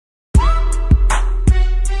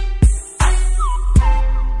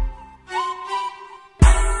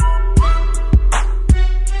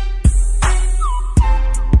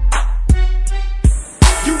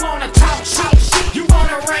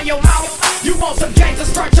want some gangsters,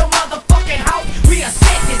 start your motherfucking house. We'll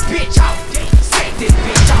set this bitch out. Set this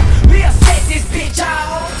bitch out. We'll set this bitch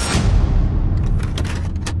out.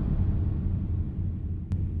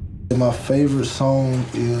 My favorite song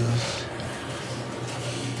is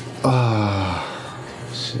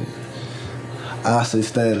shit. I say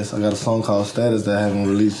Status. I got a song called Status that I haven't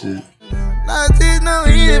released yet. I just know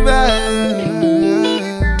anybody.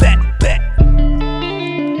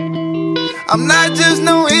 I'm not just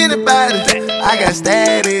know anybody. I got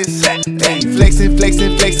status. Flexing,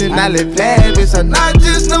 flexing, flexing. I live lavish. I'm not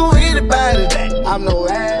just know anybody. I'm no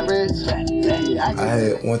average.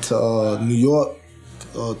 I went to New York.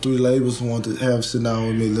 3 labels wanted to have sit down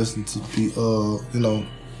with me, listen to you know,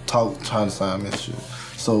 talk, trying to sign me and shit.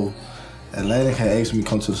 So Atlantic had asked me to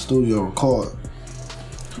come to the studio and record.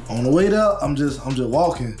 On the way there, I'm just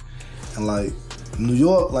walking, and like New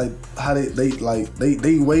York, like how they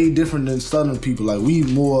way different than Southern people. Like we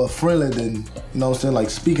more friendly than, you know what I'm saying, like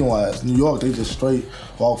speaking wise. New York, they just straight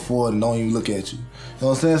walk forward and don't even look at you. You know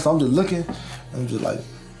what I'm saying? So I'm just looking, and I'm just like,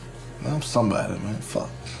 man, I'm somebody, man. Fuck.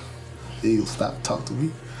 He'll stop talking to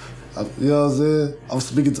me. You know what I'm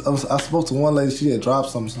saying? I spoke to one lady, she had dropped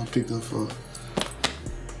something, so I picked up for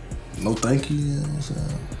no thank you, you know what I'm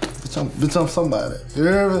saying? Bitch, I'm somebody. You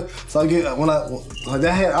hear me? So I get, like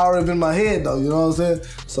that had already been in my head though, you know what I'm saying?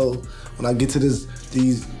 So when I get to these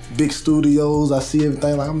big studios, I see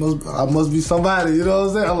everything like I must be somebody, you know what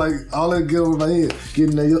I'm saying? I'm like, all that get over my head.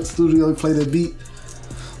 Get in the studio, play that beat.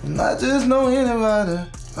 I'm not just know anybody,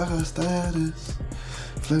 I got status.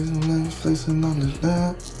 Flexing on the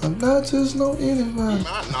lap. I'm not just no anybody.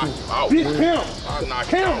 I knock you out. Big camera. I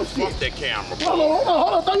knock you out. Fuck that camera, bro. Hold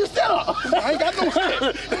on. Throw your set up. I ain't got no set.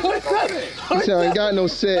 You said I ain't got no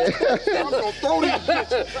set. I'm gonna throw these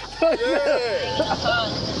bitches.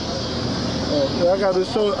 Yeah, I got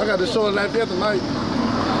to show it like that tonight.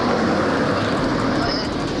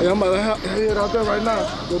 Yeah, I'm about to head out there right now.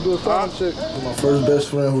 Go do a sound check. My first best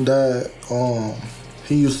friend who died,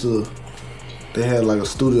 he used to. They had like a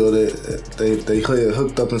studio that they had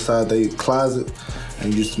hooked up inside their closet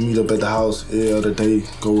and used to meet up at the house every other day,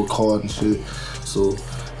 go record and shit. So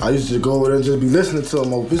I used to go over there and just be listening to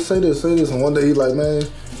him. Oh, bitch, say this. And one day he like, man, you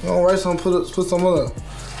don't write something, put something on.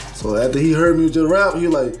 So after he heard me just rap, he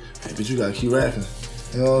like, hey, bitch, you gotta keep rapping.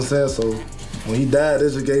 You know what I'm saying? So when he died,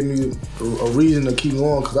 it just gave me a reason to keep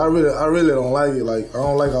going, cause I really don't like it. Like I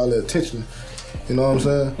don't like all the attention. You know what I'm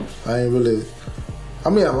saying? I ain't really. I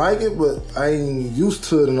mean, I like it, but I ain't used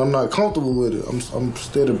to it, and I'm not comfortable with it. I'm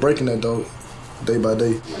still breaking that though, day by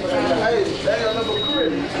day. Hey, they got another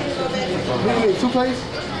crib. You need toothpaste?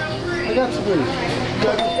 I got toothpaste. You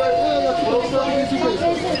got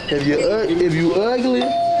toothpaste? If you ugly,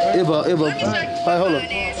 if a hold up.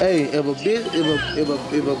 Hey, if a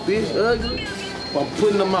bitch ugly, I'm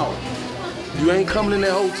putting them out. You ain't coming in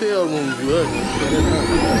that hotel room if you ugly.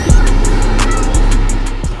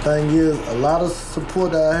 Thing is, a lot of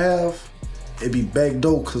support that I have, it be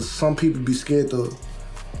backdoor, cause some people be scared to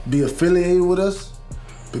be affiliated with us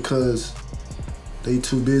because they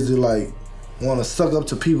too busy like want to suck up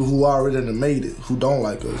to people who already done made it, who don't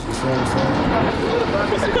like us. You see what I'm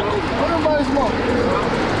saying? Everybody smoke.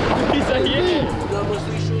 He said yeah.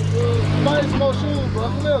 Everybody smoke shoes, bro.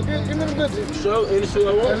 Look, give me the good shit. Show any shoe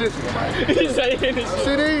I want. He said any shoe.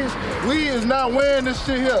 See these? We is not wearing this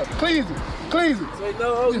shit here. Clean it. Say no,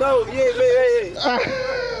 yeah.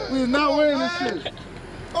 We is not wearing this shit.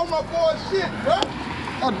 Oh my bullshit, bro.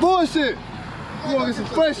 That's bullshit. You gonna get some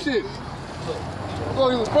fresh shit.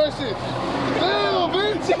 Damn,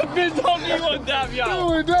 bitch. Bitch don't even want to dap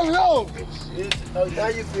y'all. Now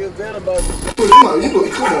you feel better about it. Come on,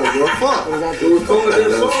 bro. Fuck. You recorded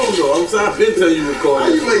that song, though. I'm sorry, I've been telling you recorded.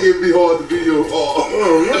 How you make it be hard to be your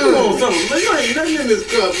man. Come on, something. Man, you ain't nothing in this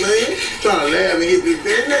cup, man. Trying to laugh and hit this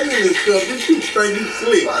thing. Nothing in this cup. Bitch, you straight, you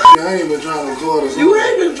slick. I ain't been trying to record this song. You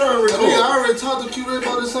ain't been trying to record. I already talked to Q-Ray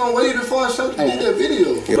about this song way before I showed you that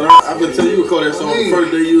video. But I've been telling you record that song the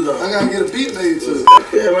first day you was I gotta get a beat made to it.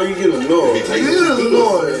 Yeah, why you getting annoyed? It is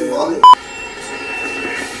annoying.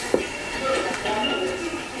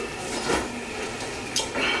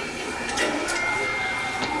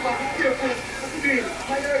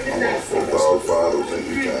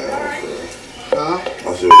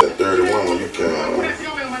 I should have at 31 when you came out.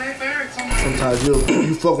 Sometimes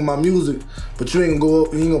you fuck with my music, but you ain't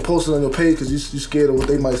gonna post it on your page because you scared of what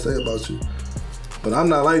they might say about you. But I'm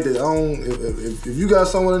not like that. If you got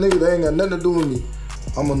someone with a nigga, that ain't got nothing to do with me.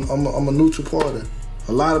 I'm a neutral party.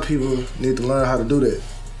 A lot of people need to learn how to do that.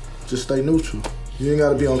 Just stay neutral. You ain't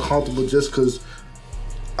gotta be uncomfortable just cause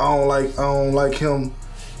I don't like him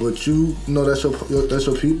But you know that's your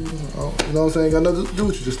people. You know what I'm saying? Got nothing to do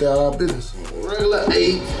with you. Just stay out of our business. Regular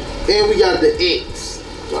 8, and we got the X.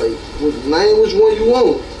 Like, name which one you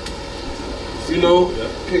want. You know,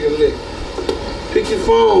 pick a lick. Pick your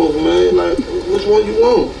phones, man. Like, which one you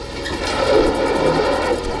want.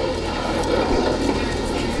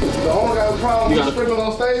 The owner got a problem with stripping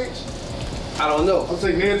on stage? I don't know. I'm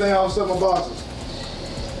taking everything off except my boxes.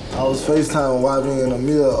 I was FaceTiming YBN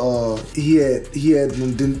Nahmir. He had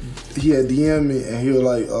DM me and he was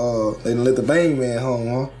like, they didn't let the Bang Man home,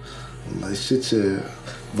 huh? I'm like, shit, yeah.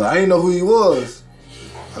 But I didn't know who he was.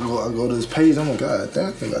 I go to his page. I'm like, God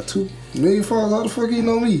damn, I got 2 million followers. How the fuck he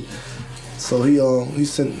know me? So he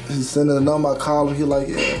sent a number. I called him. He like,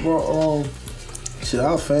 yeah, bro. Shit,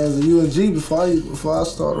 I was fans of UNG before I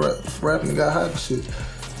started rapping and got hot and shit.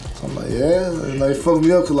 So I'm like, yeah, and they fucked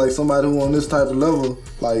me up because like somebody who on this type of level,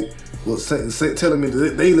 like, was telling me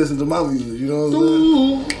that they listen to my music. You know what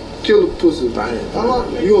I'm saying? Kill a pussy bang.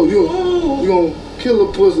 You gon' kill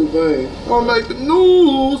a pussy bang. I'll make the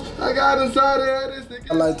news. I got inside there. This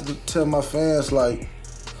nigga. I like to tell my fans like,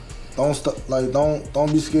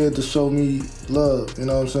 don't be scared to show me love. You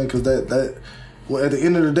know what I'm saying? Cause well, at the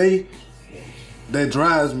end of the day, that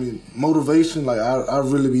drives me. Motivation, like I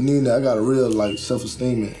really be needing that. I got a real like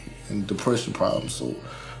self-esteem and depression problem. So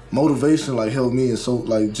motivation like helped me. And so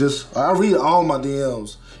like I read all my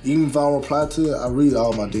DMs. Even if I don't reply to it, I read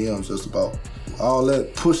all my DMs just about. All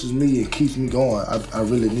that pushes me and keeps me going. I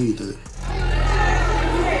really need that.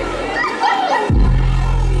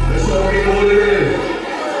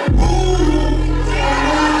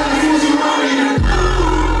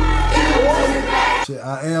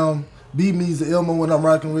 I am. Beat me's the Elmo when I'm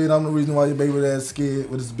rocking with. I'm the reason why your baby ass scared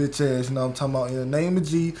with his bitch ass. You know what I'm talking about? In the name of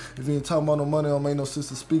G. If you ain't talking about no money, don't make no sense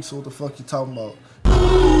to speak. So what the fuck you talking about?